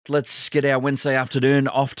Let's get our Wednesday afternoon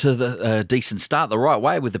off to the decent start the right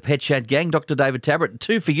way with the Pet Chat gang. Dr. David Tabrett,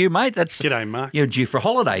 2 for you, mate. G'day, Mark. You're due for a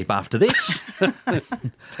holiday after this.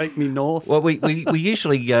 Take me north. Well, we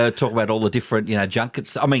usually talk about all the different,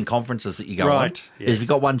 conferences that you go on. Right, yes. Have you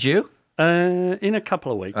got one due? In a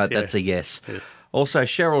couple of weeks, yeah. That's a yes. Yes. Also,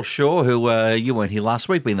 Cheryl Shaw, who you weren't here last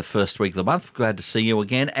week, being the first week of the month. Glad to see you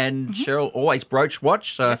again. And Cheryl, always brooch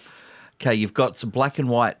watch. So, Yes. Okay, you've got some black and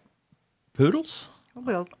white poodles.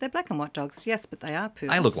 Well, they're black and white dogs, yes, but they are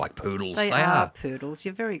poodles. They look like poodles. They are poodles.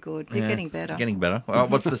 You're very good. You're getting better. Getting better. Well,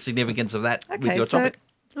 what's the significance of that with your topic?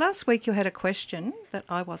 Last week you had a question that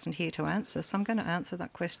I wasn't here to answer, so I'm going to answer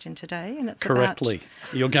that question today. And it's Correctly.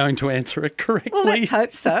 You're going to answer it correctly. Well, let's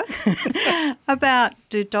hope so. About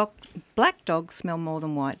do black dogs smell more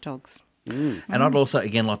than white dogs? And I'd also,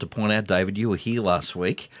 again, like to point out, David, you were here last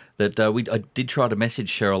week, that I did try to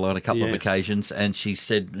message Cheryl on a couple of occasions, and she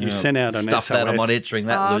said, You sent out an stuff SOS. that I'm not answering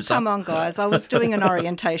that, loser. Come on, guys. I was doing an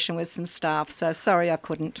orientation with some staff, so sorry I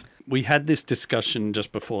couldn't. We had this discussion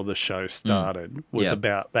just before the show started,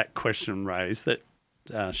 about that question raised that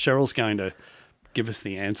Cheryl's going to give us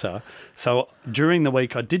the answer. So during the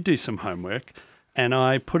week I did do some homework and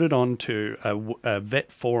I put it onto a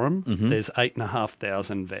vet forum. There's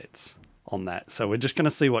 8,500 vets on that. So we're just going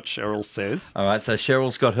to see what Cheryl says. All right, so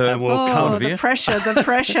Cheryl's got her And we'll point of the view. pressure, the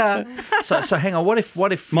pressure. So hang on, what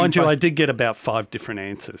if... Mind you, I did get about 5 different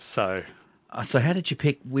answers, so... So how did you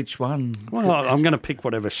pick which one? Well, I'm going to pick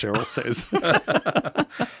whatever Cheryl says.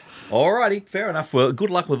 All righty, fair enough. Well, good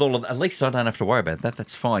luck with all of that. At least I don't have to worry about that.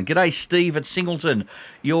 That's fine. G'day, Steve at Singleton.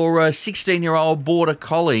 Your 16-year-old border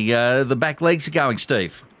collie. The back legs are going,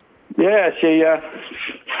 Steve. Yeah, she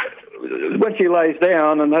when she lays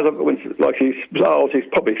down and she's old, she's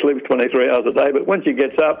probably sleeps 23 hours a day. But when she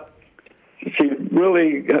gets up, she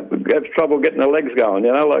really has trouble getting her legs going.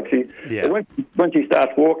 When she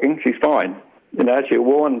starts walking, she's fine. She'll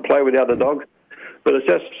warn and play with the other dogs. But it's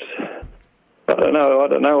just, I don't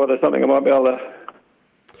know whether something I might be able to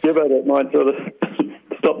give her that might sort of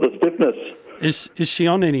stop the stiffness. Is she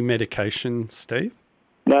on any medication, Steve?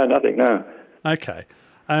 No, nothing. No. Okay.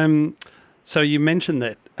 So you mentioned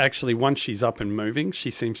that actually once she's up and moving, she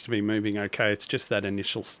seems to be moving okay. It's just that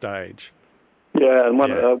initial stage. Yeah, and one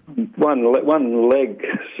leg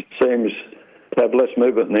seems to have less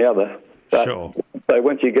movement than the other. But, Sure. So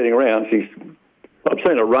when she's getting around, I've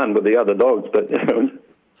seen her run with the other dogs, but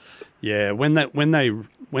Yeah, when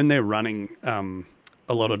they're running,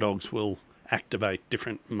 a lot of dogs will activate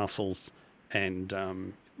different muscles, and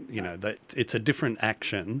that it's a different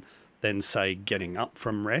action than say getting up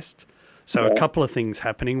from rest. So a couple of things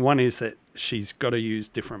happening. One is that she's got to use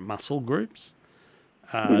different muscle groups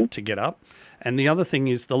to get up. And the other thing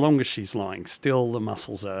is the longer she's lying still, the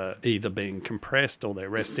muscles are either being compressed or they're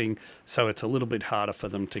resting, so it's a little bit harder for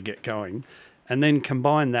them to get going. And then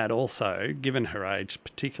combine that also, given her age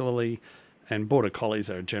particularly, and border collies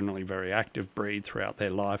are generally very active breed throughout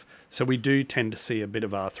their life, so we do tend to see a bit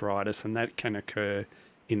of arthritis, and that can occur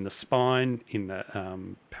in the spine, in the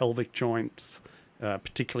pelvic joints,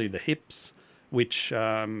 particularly the hips, which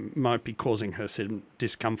might be causing her some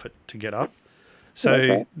discomfort to get up.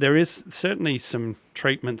 So there is certainly some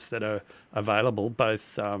treatments that are available,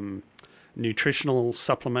 both nutritional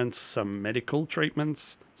supplements, some medical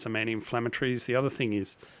treatments, some anti-inflammatories. The other thing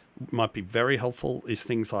might be very helpful is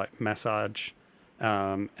things like massage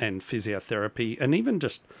and physiotherapy, and even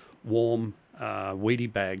just warm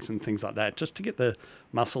Wheatie bags and things like that, just to get the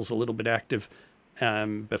muscles a little bit active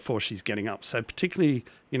before she's getting up. So particularly,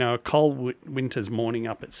 a cold winter's morning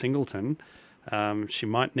up at Singleton, she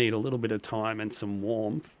might need a little bit of time and some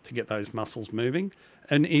warmth to get those muscles moving.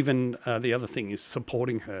 And even the other thing is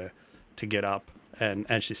supporting her to get up. And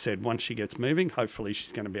as you said, once she gets moving, hopefully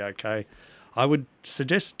she's going to be okay. I would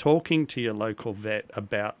suggest talking to your local vet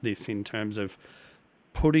about this in terms of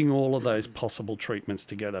putting all of those possible treatments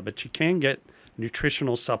together. But you can get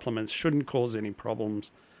nutritional supplements, shouldn't cause any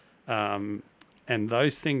problems. And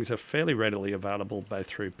those things are fairly readily available both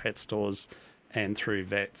through pet stores and through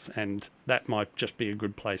vets, and that might just be a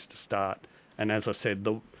good place to start. And as I said,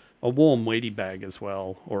 a warm Wheatie bag as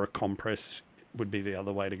well, or a compress would be the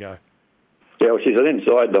other way to go. Yeah, well, she's an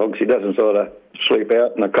inside dog. She doesn't sort of sleep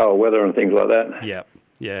out in the cold weather and things like that.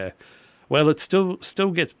 Yeah. Well, it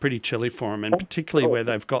still gets pretty chilly for them, and particularly where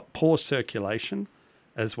they've got poor circulation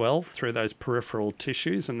as well through those peripheral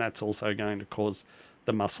tissues, and that's also going to cause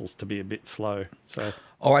the muscles to be a bit slow. So,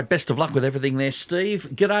 all right, best of luck with everything there, Steve.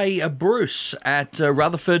 G'day, Bruce at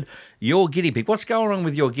Rutherford, your guinea pig. What's going on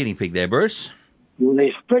with your guinea pig there, Bruce? Well,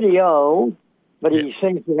 he's pretty old, but he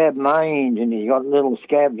seems to have mange and he's got little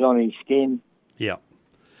scabs on his skin. Yeah.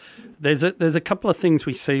 There's a couple of things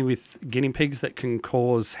we see with guinea pigs that can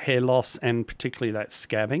cause hair loss and particularly that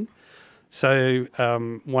scabbing. So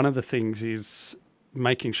one of the things is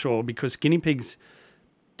making sure, because guinea pigs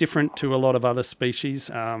different to a lot of other species,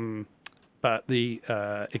 but the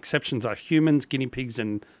exceptions are humans, guinea pigs,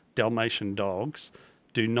 and Dalmatian dogs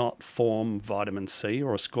do not form vitamin C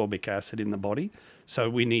or ascorbic acid in the body, so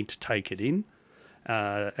we need to take it in.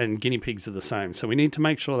 And guinea pigs are the same. So we need to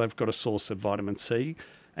make sure they've got a source of vitamin C.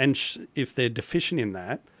 And if they're deficient in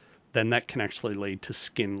that, then that can actually lead to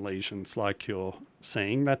skin lesions like you're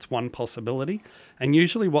seeing. That's one possibility. And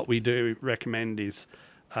usually what we do recommend is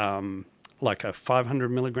like a 500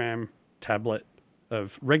 milligram tablet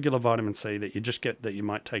of regular vitamin C that you just get, that you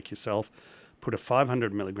might take yourself, put a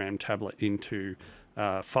 500 milligram tablet into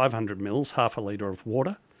 500 mils, half a litre of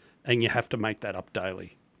water, and you have to make that up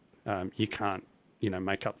daily. You can't,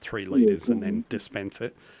 make up 3 litres and then dispense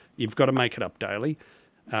it. You've got to make it up daily.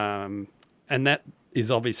 And that is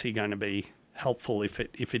obviously going to be helpful if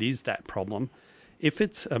it is that problem. If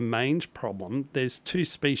it's a mange problem, there's 2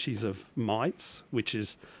 species of mites, which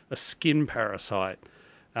is a skin parasite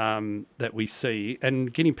that we see.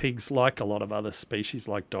 And guinea pigs, like a lot of other species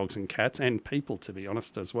like dogs and cats, and people, to be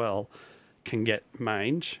honest, as well, can get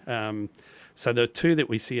mange. So the 2 that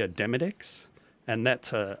we see are Demodex, and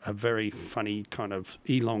that's a very funny kind of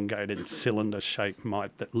elongated cylinder-shaped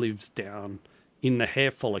mite that lives down in the hair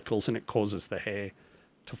follicles, and it causes the hair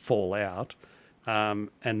to fall out. And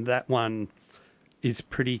that one is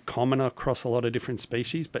pretty common across a lot of different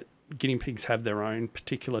species, but guinea pigs have their own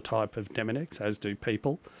particular type of Demodex, as do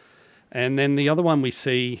people. And then the other one we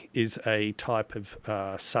see is a type of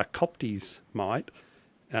Sarcoptes mite,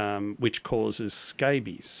 which causes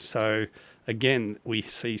scabies. So again, we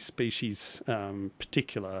see species,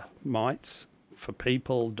 particular mites for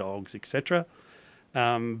people, dogs, etc.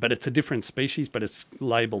 But it's a different species, but it's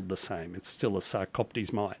labelled the same. It's still a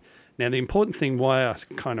Sarcoptes mite. Now, the important thing why I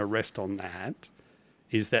kind of rest on that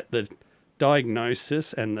is that the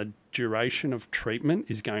diagnosis and the duration of treatment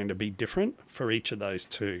is going to be different for each of those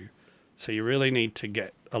 2. So you really need to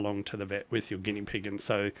get along to the vet with your guinea pig, and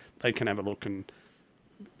so they can have a look and,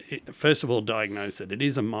 first of all, diagnose that it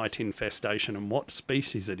is a mite infestation and what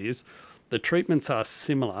species it is. The treatments are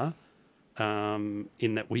similar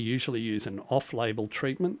in that we usually use an off-label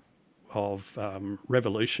treatment of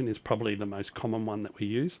Revolution is probably the most common one that we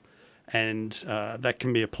use, and that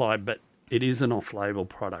can be applied, but it is an off-label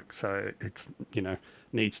product, so it's,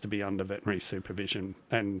 needs to be under veterinary supervision,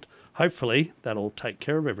 and hopefully that'll take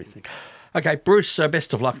care of everything. Okay, Bruce,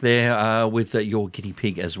 best of luck there with your guinea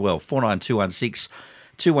pig as well. 49216.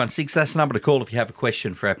 That's the number to call if you have a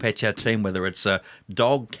question for our Pet Chat team, whether it's a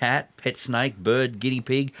dog, cat, pet snake, bird, guinea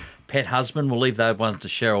pig, pet husband. We'll leave those ones to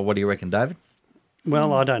Cheryl. What do you reckon, David?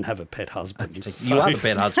 Well, I don't have a pet husband. Okay. You are the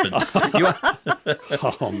pet husband. You are.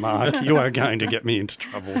 Oh, Mark, you are going to get me into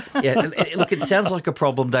trouble. Yeah, look, it sounds like a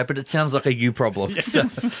problem, Dave, but it sounds like a you problem. Yes.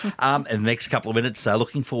 So, in the next couple of minutes,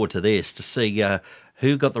 looking forward to this, to see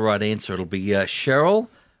who got the right answer. It'll be Cheryl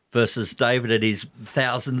versus David and his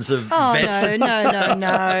thousands of vets. No.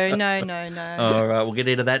 All right, we'll get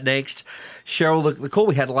into that next. Cheryl, the call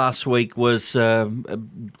we had last week was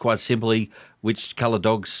quite simply which colour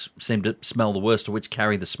dogs seem to smell the worst, or which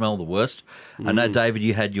carry the smell the worst. I know, David,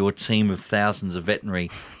 you had your team of thousands of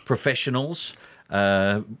veterinary professionals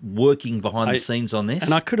working behind the scenes on this.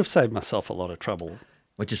 And I could have saved myself a lot of trouble.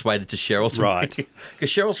 We just waited to Cheryl. Right.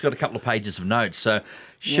 Because Cheryl's got a couple of pages of notes. So,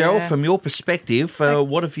 Cheryl, from your perspective,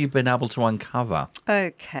 what have you been able to uncover?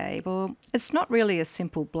 Okay, well, it's not really a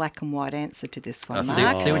simple black and white answer to this one,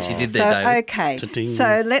 Mark. See what you did there, David. Okay,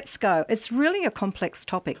 so let's go. It's really a complex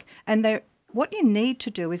topic, and what you need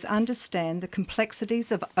to do is understand the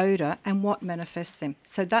complexities of odour and what manifests them.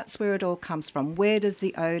 So that's where it all comes from. Where does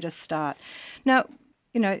the odour start? Now,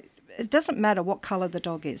 it doesn't matter what colour the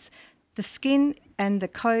dog is. The skin and the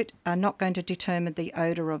coat are not going to determine the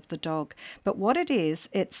odour of the dog. But what it is,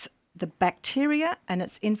 it's the bacteria, and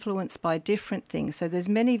it's influenced by different things. So there's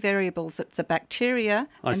many variables. It's a bacteria.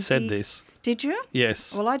 I said this. Did you?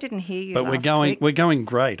 Yes. Well, I didn't hear you but last week. We're going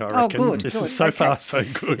great, I reckon. Good. This is so far so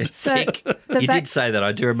good. So you did say that.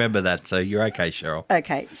 I do remember that. So you're okay, Cheryl.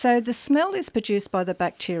 Okay. So the smell is produced by the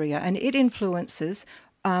bacteria, and it influences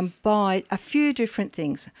by a few different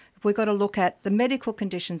things. We've got to look at the medical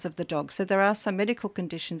conditions of the dog. So there are some medical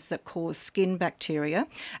conditions that cause skin bacteria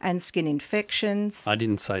and skin infections. I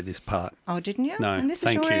didn't say this part. Oh, didn't you? No, and this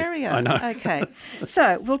thank is your you. area. I know. Okay.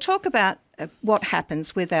 So we'll talk about what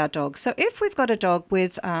happens with our dogs. So if we've got a dog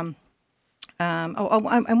with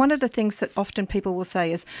And one of the things that often people will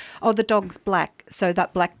say is, oh, the dog's black, so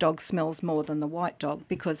that black dog smells more than the white dog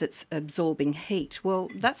because it's absorbing heat. Well,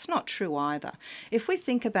 that's not true either. If we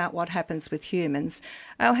think about what happens with humans,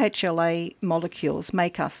 our HLA molecules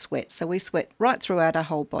make us sweat. So we sweat right throughout our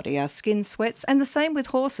whole body. Our skin sweats, and the same with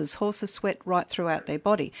horses. Horses sweat right throughout their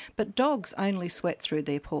body, but dogs only sweat through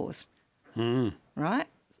their paws. Right?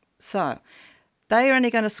 So they're only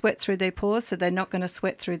going to sweat through their pores, so they're not going to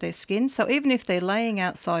sweat through their skin. So even if they're laying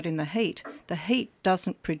outside in the heat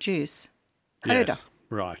doesn't produce odour. Yes,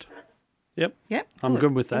 right. Yep. Yep. I'm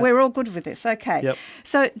good with that. We're all good with this. Okay. Yep.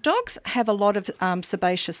 So dogs have a lot of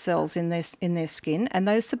sebaceous cells in their skin, and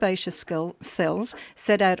those sebaceous cells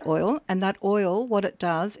set out oil, and that oil, what it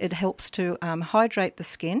does, it helps to hydrate the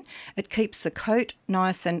skin. It keeps the coat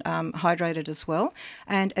nice and hydrated as well,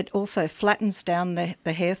 and it also flattens down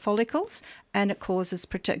the hair follicles, and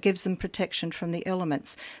it gives them protection from the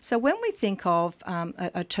elements. So when we think of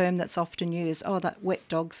a term that's often used, oh, that wet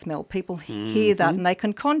dog smell, people hear that and they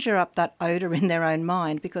can conjure up that odour in their own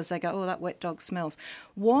mind because they go, oh, that wet dog smells.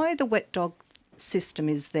 Why the wet dog system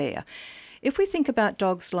is there? If we think about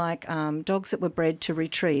dogs like dogs that were bred to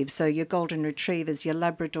retrieve, so your golden retrievers, your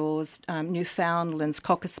Labradors, Newfoundlands,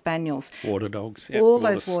 Cocker Spaniels. Water dogs. Yep. All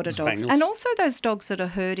those water dogs. Spaniels. And also those dogs that are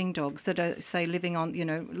herding dogs that are, say, living on,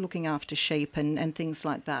 looking after sheep and things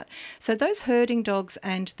like that. So those herding dogs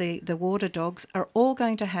and the water dogs are all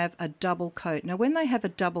going to have a double coat. Now, when they have a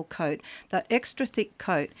double coat, that extra thick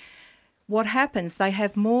coat, what happens, they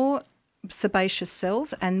have more sebaceous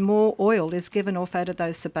cells and more oil is given off out of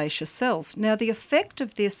those sebaceous cells. Now, the effect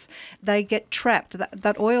of this, they get trapped.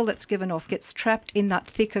 That oil that's given off gets trapped in that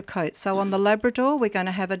thicker coat. So on the Labrador, we're going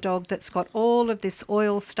to have a dog that's got all of this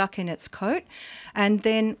oil stuck in its coat. And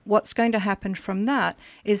then what's going to happen from that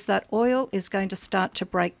is that oil is going to start to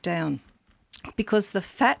break down, because the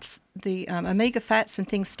fats, the omega fats and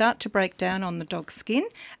things start to break down on the dog's skin,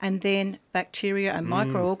 and then bacteria and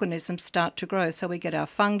microorganisms start to grow. So we get our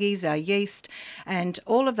fungi, our yeast, and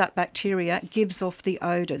all of that bacteria gives off the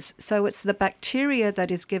odours. So it's the bacteria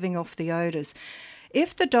that is giving off the odours.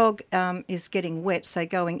 If the dog is getting wet, say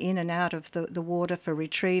going in and out of the water for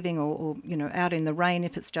retrieving or out in the rain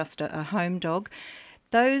if it's just a home dog,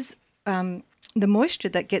 those the moisture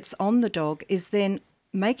that gets on the dog is then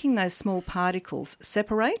making those small particles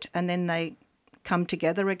separate, and then they come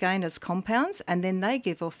together again as compounds, and then they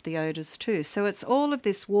give off the odours too. So it's all of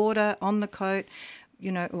this water on the coat,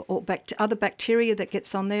 or other bacteria that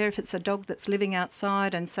gets on there. If it's a dog that's living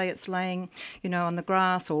outside and say it's laying, on the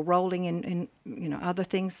grass or rolling in other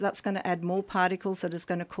things, that's going to add more particles that is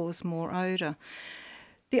going to cause more odour.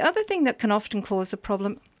 The other thing that can often cause a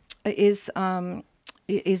problem is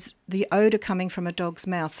the odour coming from a dog's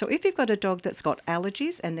mouth. So if you've got a dog that's got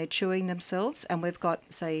allergies and they're chewing themselves, and we've got,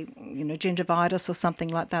 say, gingivitis or something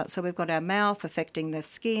like that, so we've got our mouth affecting the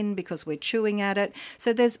skin because we're chewing at it.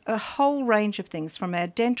 So there's a whole range of things from our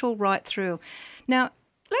dental right through. Now,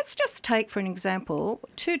 let's just take, for an example,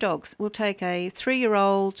 two dogs. We'll take a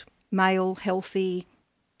 3-year-old male healthy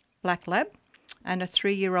black lab and a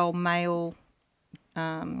 3-year-old male,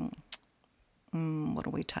 what do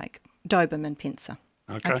we take? Doberman Pinscher.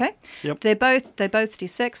 Okay. Yep. They're both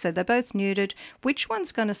desexed, so they're both neutered. Which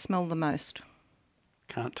one's going to smell the most?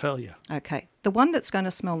 Can't tell you. Okay. The one that's going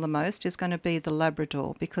to smell the most is going to be the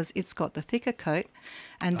Labrador, because it's got the thicker coat,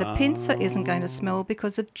 and the Pinscher isn't going to smell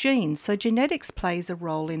because of genes. So genetics plays a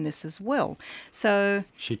role in this as well. So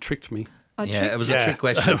She tricked me. It was a trick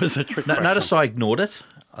question. It was a trick question. Notice I ignored it.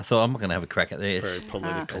 I thought I'm not going to have a crack at this. Very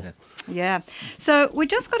political. Yeah. So we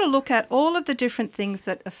just got to look at all of the different things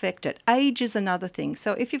that affect it. Age is another thing.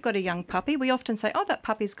 So if you've got a young puppy, we often say, oh, that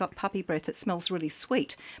puppy's got puppy breath. It smells really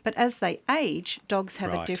sweet. But as they age, dogs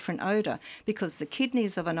have a different odour because the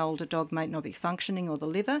kidneys of an older dog might not be functioning, or the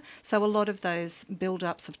liver. So a lot of those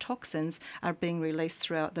build-ups of toxins are being released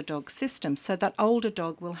throughout the dog's system. So that older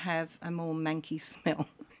dog will have a more manky smell.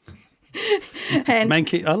 And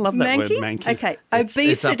manky. I love that word, manky. Okay, It's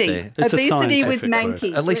obesity. It's a Obesity with scientific manky.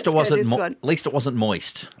 word. At least it wasn't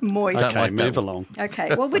moist. Moist. Okay, move along.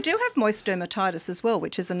 Okay, well, we do have moist dermatitis as well,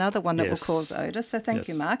 which is another one that will cause odour. So thank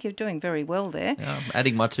you, Mark. You're doing very well there. Yeah, I'm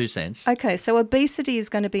adding my 2 cents. Okay, so obesity is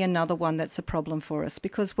going to be another one that's a problem for us,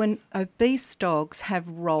 because when obese dogs have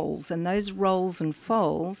rolls, and those rolls and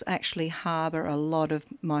foals actually harbour a lot of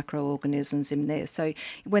microorganisms in there. So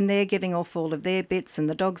when they're giving off all of their bits and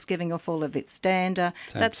the dog's giving off all of its dander,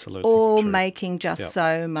 that's all true. making just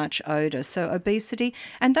so much odour. So obesity,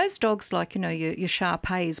 and those dogs like, your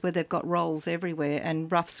Shar-Peis where they've got rolls everywhere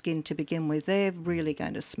and rough skin to begin with, they're really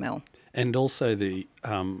going to smell. And also the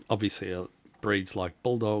obviously breeds like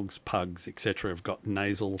bulldogs, pugs, etc. have got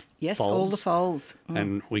nasal Yes, folds. all the folds.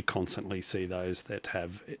 And we constantly see those that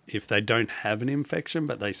have, if they don't have an infection,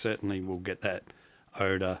 but they certainly will get that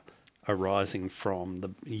odour arising from the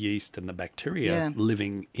yeast and the bacteria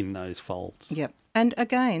living in those folds. Yep. And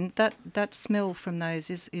again, that smell from those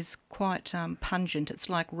is quite pungent. It's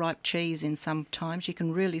like ripe cheese in some times. You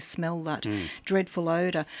can really smell that dreadful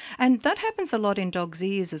odour. And that happens a lot in dogs'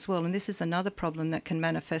 ears as well. And this is another problem that can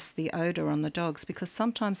manifest the odour on the dogs, because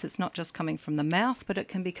sometimes it's not just coming from the mouth, but it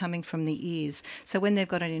can be coming from the ears. So when they've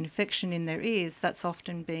got an infection in their ears, that's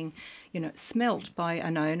often being, smelt by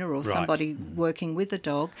an owner or somebody working with the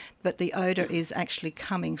dog, but the odour is actually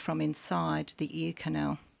coming from inside the ear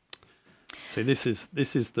canal. See, this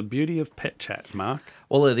is the beauty of Pet Chat, Mark.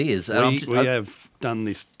 Well, it is. We have done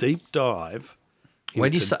this deep dive.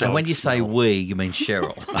 When you say we, you mean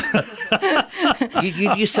Cheryl.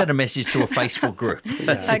 you sent a message to a Facebook group.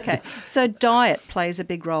 Okay, so diet plays a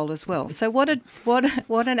big role as well. So what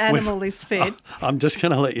an animal is fed. I'm just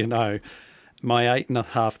going to let you know, my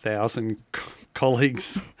 8,500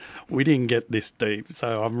 colleagues, we didn't get this deep,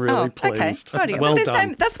 so I'm really pleased. Okay. Well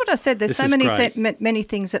done. That's what I said. There's This so is many great. many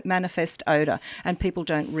things that manifest odour, and people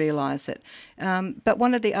don't realise it. But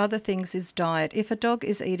one of the other things is diet. If a dog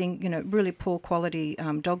is eating, really poor quality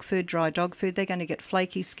dog food, dry dog food, they're going to get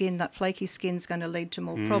flaky skin. That flaky skin's going to lead to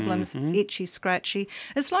more problems, itchy, scratchy.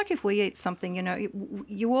 It's like if we eat something,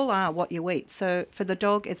 you all are what you eat. So for the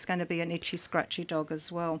dog, it's going to be an itchy, scratchy dog as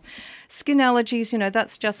well. Skin allergies,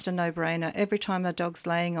 that's just a no-brainer. Every time the dog's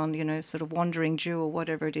laying on, sort of wandering dew or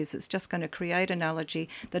whatever it is, it's just going to create an allergy.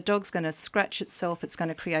 The dog's going to scratch itself. It's going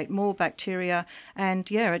to create more bacteria. And,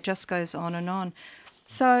 it just goes on and on.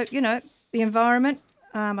 So, the environment,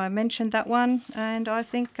 I mentioned that one. And I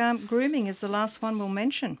think grooming is the last one we'll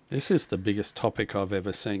mention. This is the biggest topic I've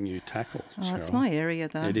ever seen you tackle, Cheryl. It's my area,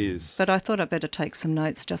 though. It is. But I thought I'd better take some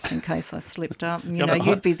notes just in case I slipped up.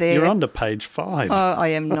 You'd be there. You're on to page 5. Oh, I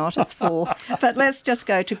am not. It's 4. But let's just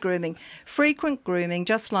go to grooming. Frequent grooming,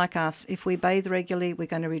 just like us, if we bathe regularly, we're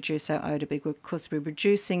going to reduce our odour because we're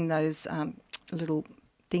reducing those little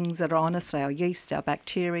things that are on us, our yeast, our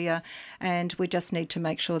bacteria, and we just need to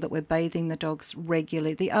make sure that we're bathing the dogs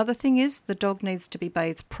regularly. The other thing is the dog needs to be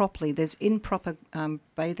bathed properly. There's improper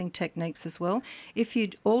bathing techniques as well. If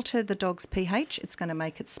you alter the dog's pH, it's going to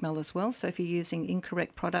make it smell as well. So if you're using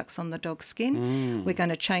incorrect products on the dog's skin, we're going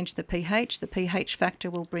to change the pH. The pH factor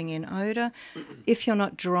will bring in odour. If you're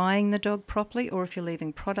not drying the dog properly, or if you're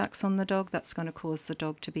leaving products on the dog, that's going to cause the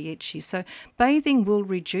dog to be itchy. So bathing will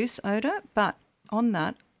reduce odour, but on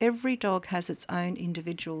that, every dog has its own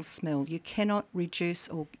individual smell. You cannot reduce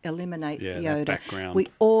or eliminate the odour. Background. We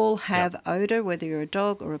all have odour, whether you're a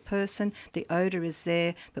dog or a person. The odour is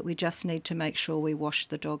there, but we just need to make sure we wash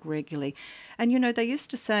the dog regularly. And, they used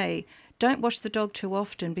to say, don't wash the dog too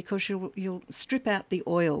often because you'll strip out the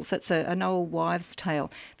oils. That's an old wives'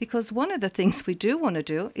 tale. Because one of the things we do want to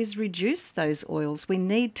do is reduce those oils. We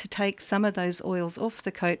need to take some of those oils off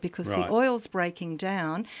the coat because the oils breaking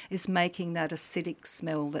down is making that acidic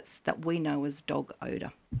smell that we know as dog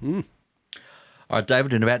odour. All right,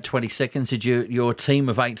 David, in about 20 seconds, did your team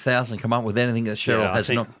of 8,000 come up with anything that Cheryl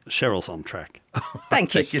has not? Cheryl's on track.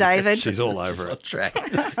 Thank you, David. She's all over it. On track.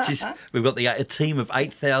 We've got a team of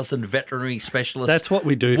 8,000 veterinary specialists. That's what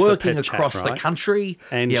we do working for Pet across Chat, the right? country.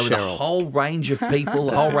 And with a Cheryl. whole range of people,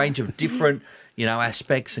 a whole range of different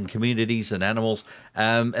aspects and communities and animals.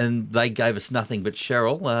 And they gave us nothing, but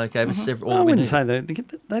Cheryl gave us all I we wouldn't needed. say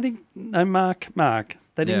that. They didn't. No, Mark.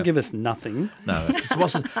 They didn't give us nothing. No, it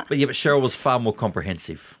wasn't. But Cheryl was far more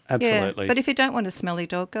comprehensive. Absolutely. Yeah, but if you don't want a smelly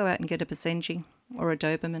dog, go out and get a Basenji or a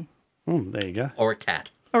Doberman. There you go. Or a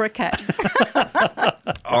cat. Or a cat.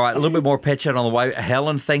 All right, a little bit more Pet Chat on the way.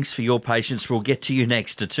 Helen, thanks for your patience. We'll get to you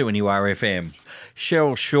next to 2NURFM.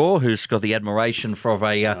 Cheryl Shaw, who's got the admiration for a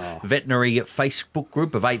veterinary Facebook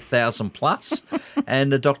group of 8,000 plus,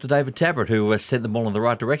 and Dr. David Tabrett, who sent them all in the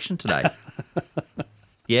right direction today.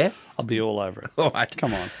 Yeah? I'll be all over it. All right.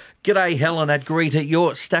 Come on. G'day, Helen at Greta.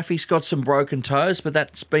 Your Staffy's got some broken toes, but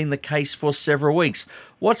that's been the case for several weeks.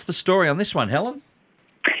 What's the story on this one, Helen?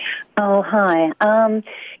 Oh, hi.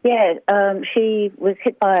 She was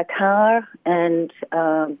hit by a car and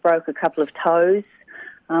broke a couple of toes.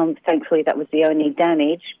 Thankfully, that was the only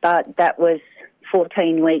damage, but that was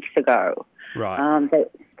 14 weeks ago. Right.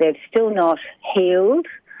 They've still not healed.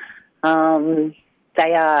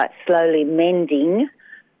 They are slowly mending.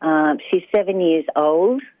 She's 7 years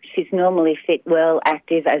old. She's normally fit, well,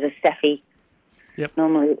 active as a Staffy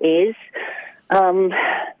normally is.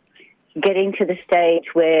 Getting to the stage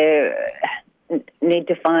where need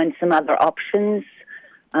to find some other options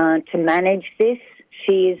to manage this.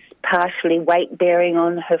 she is partially weight bearing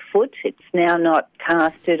on her foot. It's now not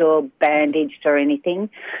casted or bandaged or anything.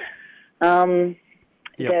 The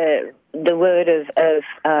word of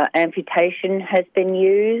amputation has been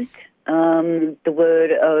used. The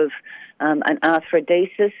word of an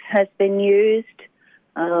arthrodesis has been used.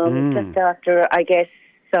 Just after, I guess,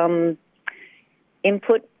 some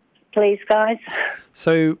input, please, guys.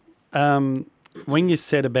 So when you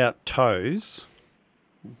said about toes,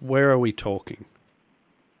 where are we talking?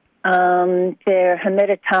 They're her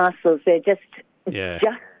metatarsals. They're just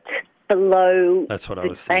below That's what I the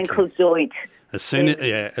was thinking. ankle joint. As soon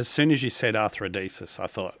as you said arthrodesis, I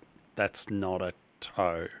thought that's not a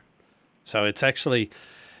toe. So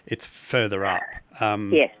it's further up.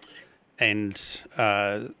 Yes. And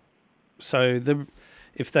so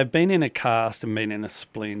if they've been in a cast and been in a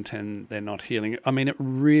splint and they're not healing, I mean, it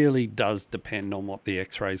really does depend on what the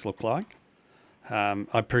X-rays look like.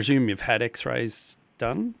 I presume you've had X-rays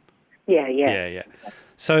done? Yeah.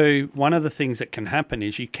 So one of the things that can happen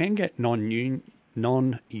is you can get non-unions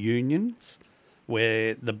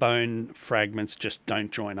where the bone fragments just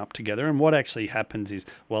don't join up together. And what actually happens is,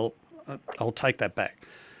 well, I'll take that back.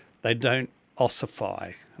 They don't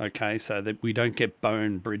ossify, okay, so that we don't get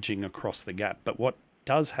bone bridging across the gap. But what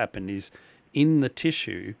does happen is in the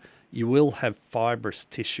tissue, you will have fibrous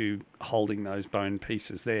tissue holding those bone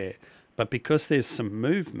pieces there. But because there's some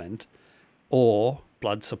movement or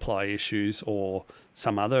blood supply issues or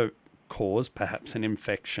some other cause, perhaps an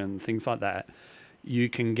infection, things like that, you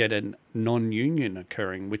can get a non-union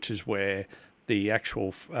occurring, which is where the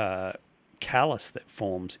actual callus that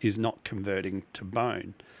forms is not converting to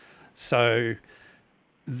bone. So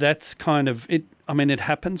that's kind of it. I mean, it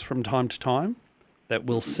happens from time to time that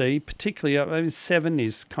we'll see, particularly 7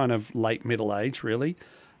 is kind of late middle age, really.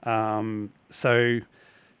 So,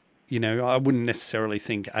 you know, I wouldn't necessarily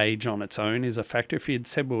think age on its own is a factor. If you'd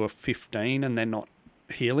said we were 15 and they're not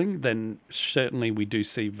healing, then certainly we do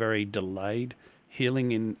see very delayed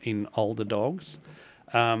healing in older dogs.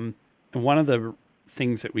 And one of the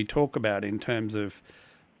things that we talk about in terms of,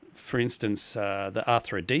 for instance, the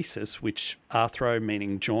arthrodesis, which arthro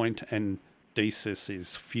meaning joint and desis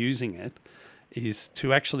is fusing it, is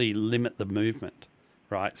to actually limit the movement,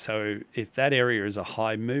 right? So if that area is a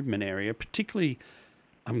high movement area, particularly,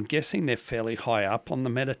 I'm guessing they're fairly high up on the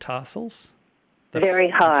metatarsals. Very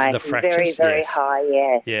high. The fractures, very high,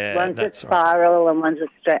 yes. Yeah, one's that's a spiral and one's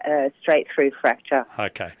a straight through fracture.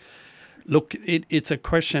 Okay. Look, it's a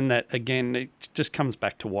question that, again, it just comes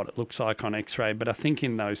back to what it looks like on X-ray. But I think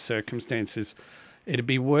in those circumstances, it'd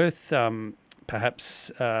be worth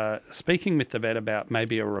perhaps speaking with the vet about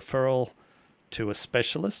maybe a referral to a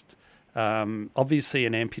specialist. Obviously,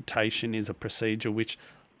 an amputation is a procedure which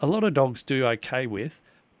a lot of dogs do okay with,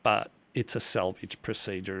 but it's a salvage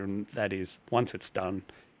procedure, and that is, once it's done,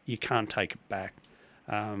 you can't take it back.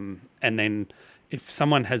 And then if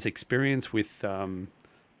someone has experience with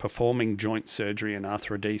performing joint surgery and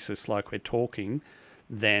arthrodesis like we're talking,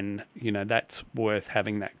 then, you know, that's worth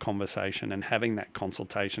having that conversation and having that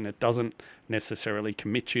consultation. It doesn't necessarily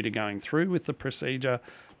commit you to going through with the procedure,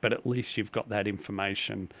 but at least you've got that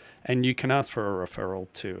information. And you can ask for a referral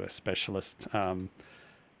to a specialist.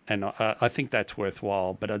 And I think that's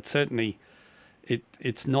worthwhile, but I'd certainly,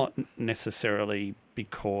 it's not necessarily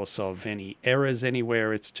because of any errors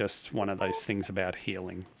anywhere. It's just one of those things about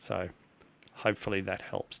healing. So hopefully that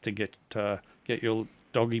helps to get your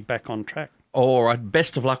doggy back on track. All right,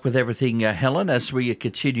 best of luck with everything, Helen, as we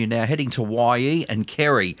continue now, heading to YE and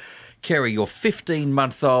Kerry. Kerry, your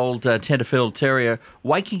 15-month-old Tenterfield Terrier,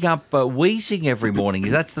 waking up wheezing every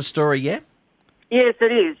morning. That's the story, yeah? Yes,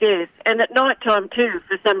 it is, yes. And at night time too,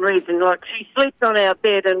 for some reason. Like, she sleeps on our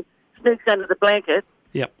bed and sneaks under the blanket.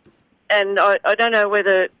 Yep. And I don't know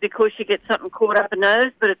whether because she gets something caught up her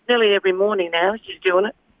nose, but it's nearly every morning now she's doing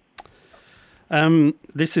it.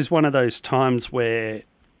 This is one of those times where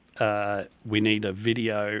we need a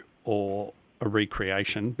video or a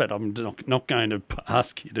recreation, but I'm not going to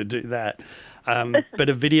ask you to do that. But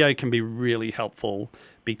a video can be really helpful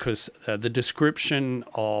because the description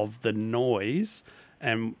of the noise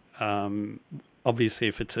and obviously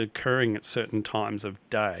if it's occurring at certain times of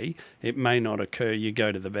day, it may not occur. You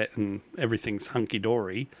go to the vet and everything's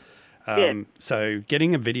hunky-dory. So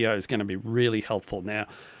getting a video is going to be really helpful. Now,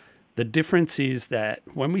 the difference is that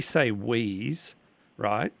when we say wheeze,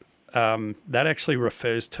 right, that actually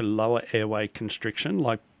refers to lower airway constriction,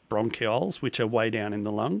 like bronchioles, which are way down in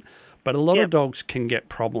the lung. But a lot of dogs can get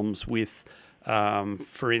problems with,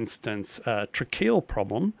 for instance, a tracheal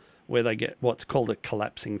problem, where they get what's called a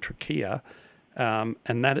collapsing trachea, and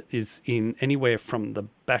that is in anywhere from the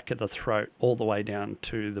back of the throat all the way down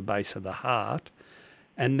to the base of the heart.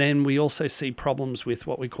 And then we also see problems with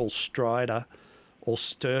what we call stridor or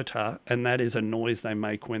stertor, and that is a noise they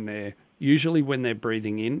make when they're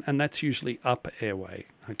breathing in, and that's usually upper airway.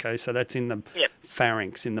 Okay, so that's in the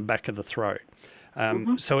pharynx, in the back of the throat.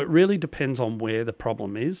 So it really depends on where the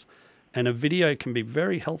problem is, and a video can be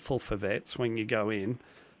very helpful for vets when you go in,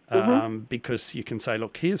 because you can say,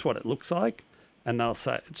 look, here's what it looks like, and they'll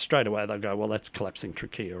say straight away, they'll go, well, that's collapsing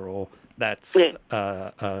trachea, or that's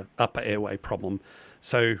a upper airway problem.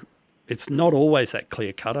 So it's not always that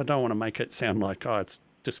clear cut. I don't want to make it sound like, it's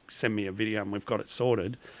just send me a video and we've got it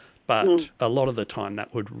sorted. But a lot of the time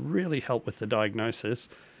that would really help with the diagnosis.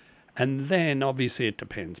 And then obviously it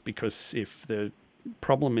depends, because if the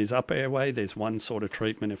problem is upper airway, there's one sort of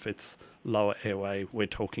treatment. If it's lower airway, we're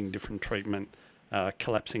talking different treatment.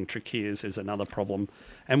 Collapsing tracheas is another problem.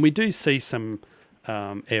 And we do see some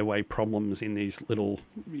airway problems in these little,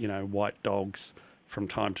 white dogs from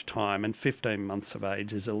time to time. And 15 months of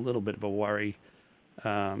age is a little bit of a worry.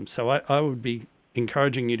 So I would be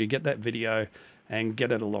encouraging you to get that video and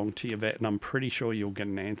get it along to your vet, and I'm pretty sure you'll get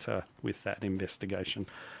an answer with that investigation.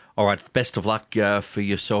 All right, best of luck for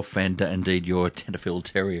yourself and indeed your Tenterfield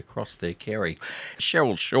Terrier cross there, Kerry.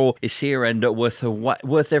 Cheryl Shaw is here and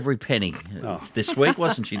worth every penny this week,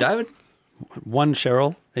 wasn't she, David? One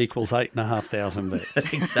Cheryl equals 8,500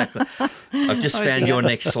 vets. Exactly. I've just found your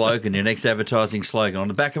next slogan, your next advertising slogan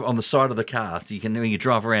on the side of the car. So when you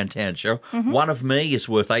drive around town, Cheryl. One of me is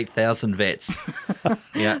worth 8,000 vets.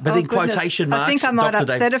 Yeah, but in quotation marks. I think I might Dr.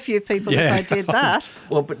 upset a few people if I did that.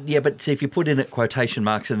 Well, but see, if you put in it quotation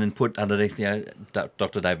marks and then put underneath,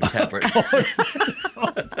 Dr. David Tabrett.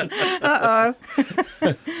 Uh-oh.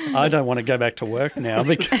 I don't want to go back to work now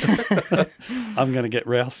because I'm going to get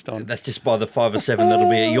roused on. That's just by the 5 or 7 that'll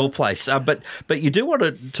be at your place. But you do want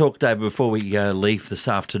to talk, David, before we leave this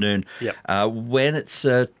afternoon. Yep. When it's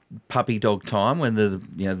puppy dog time, when the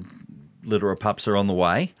litter of pups are on the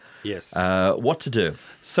way. Yes. What to do?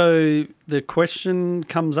 So the question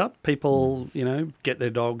comes up. People, get their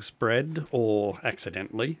dogs bred or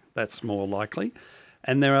accidentally. That's more likely.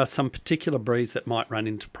 And there are some particular breeds that might run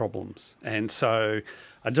into problems. And so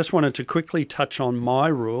I just wanted to quickly touch on my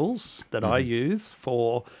rules that I use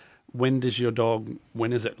for when is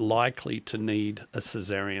it likely to need a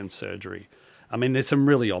cesarean surgery? I mean, there's some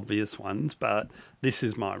really obvious ones, but this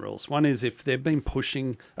is my rules. One is if they've been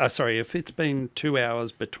if it's been 2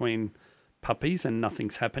 hours between puppies and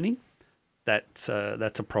nothing's happening, that's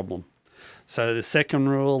a problem. So the second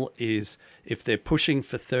rule is if they're pushing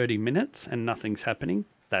for 30 minutes and nothing's happening,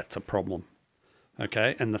 that's a problem.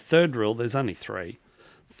 Okay, and the third rule, there's only 3.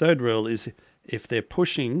 Third rule is if they're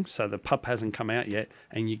pushing, so the pup hasn't come out yet,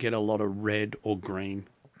 and you get a lot of red or green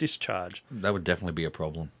discharge. That would definitely be a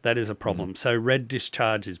problem. That is a problem. So red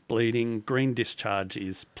discharge is bleeding, green discharge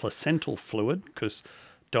is placental fluid, because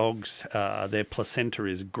dogs, their placenta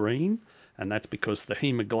is green, and that's because the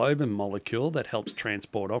hemoglobin molecule that helps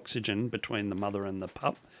transport oxygen between the mother and the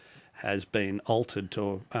pup has been altered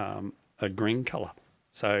to a green colour.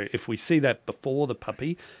 So if we see that before the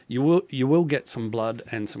puppy, you will get some blood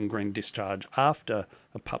and some green discharge after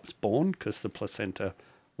a pup's born, because the placenta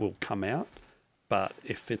will come out. But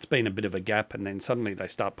if it's been a bit of a gap and then suddenly they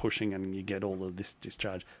start pushing and you get all of this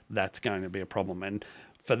discharge, that's going to be a problem. And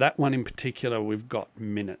for that one in particular, we've got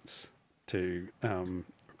minutes to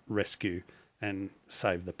rescue and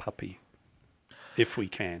save the puppy if we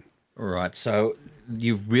can. Right, so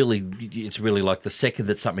it's really like the second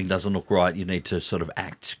that something doesn't look right, you need to sort of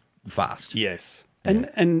act fast. Yes. Yeah.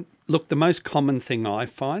 And look, the most common thing I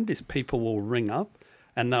find is people will ring up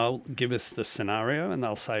and they'll give us the scenario and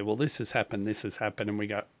they'll say, well, this has happened, and we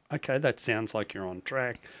go, okay, that sounds like you're on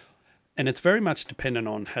track. And it's very much dependent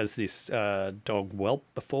on, has this dog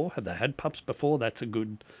whelped before? Have they had pups before? That's a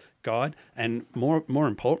good guide. And more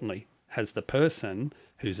importantly, has the person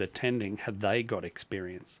who's attending, have they got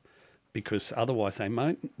experience? Because otherwise they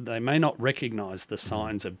may not recognise the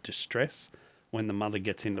signs of distress when the mother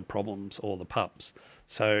gets into problems or the pups.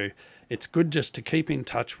 So it's good just to keep in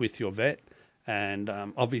touch with your vet, and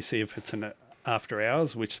obviously if it's after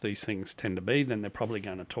hours, which these things tend to be, then they're probably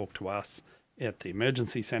going to talk to us at the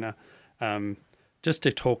emergency centre. Just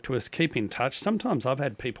to talk to us, keep in touch. Sometimes I've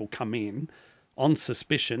had people come in on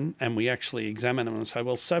suspicion and we actually examine them and say,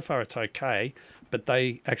 well, so far it's okay, but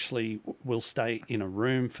they actually will stay in a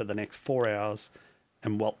room for the next 4 hours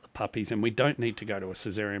and whelp the puppies, and we don't need to go to a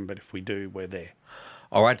cesarean, but if we do, we're there.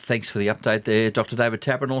 All right, thanks for the update there, Dr. David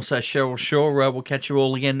Tabrett, and also Cheryl Shaw. We'll catch you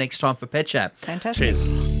all again next time for Pet Chat. Fantastic.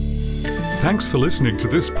 Cheers. Thanks for listening to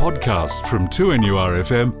this podcast from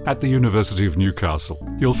 2NURFM at the University of Newcastle.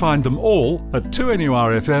 You'll find them all at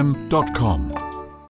 2NURFM.com.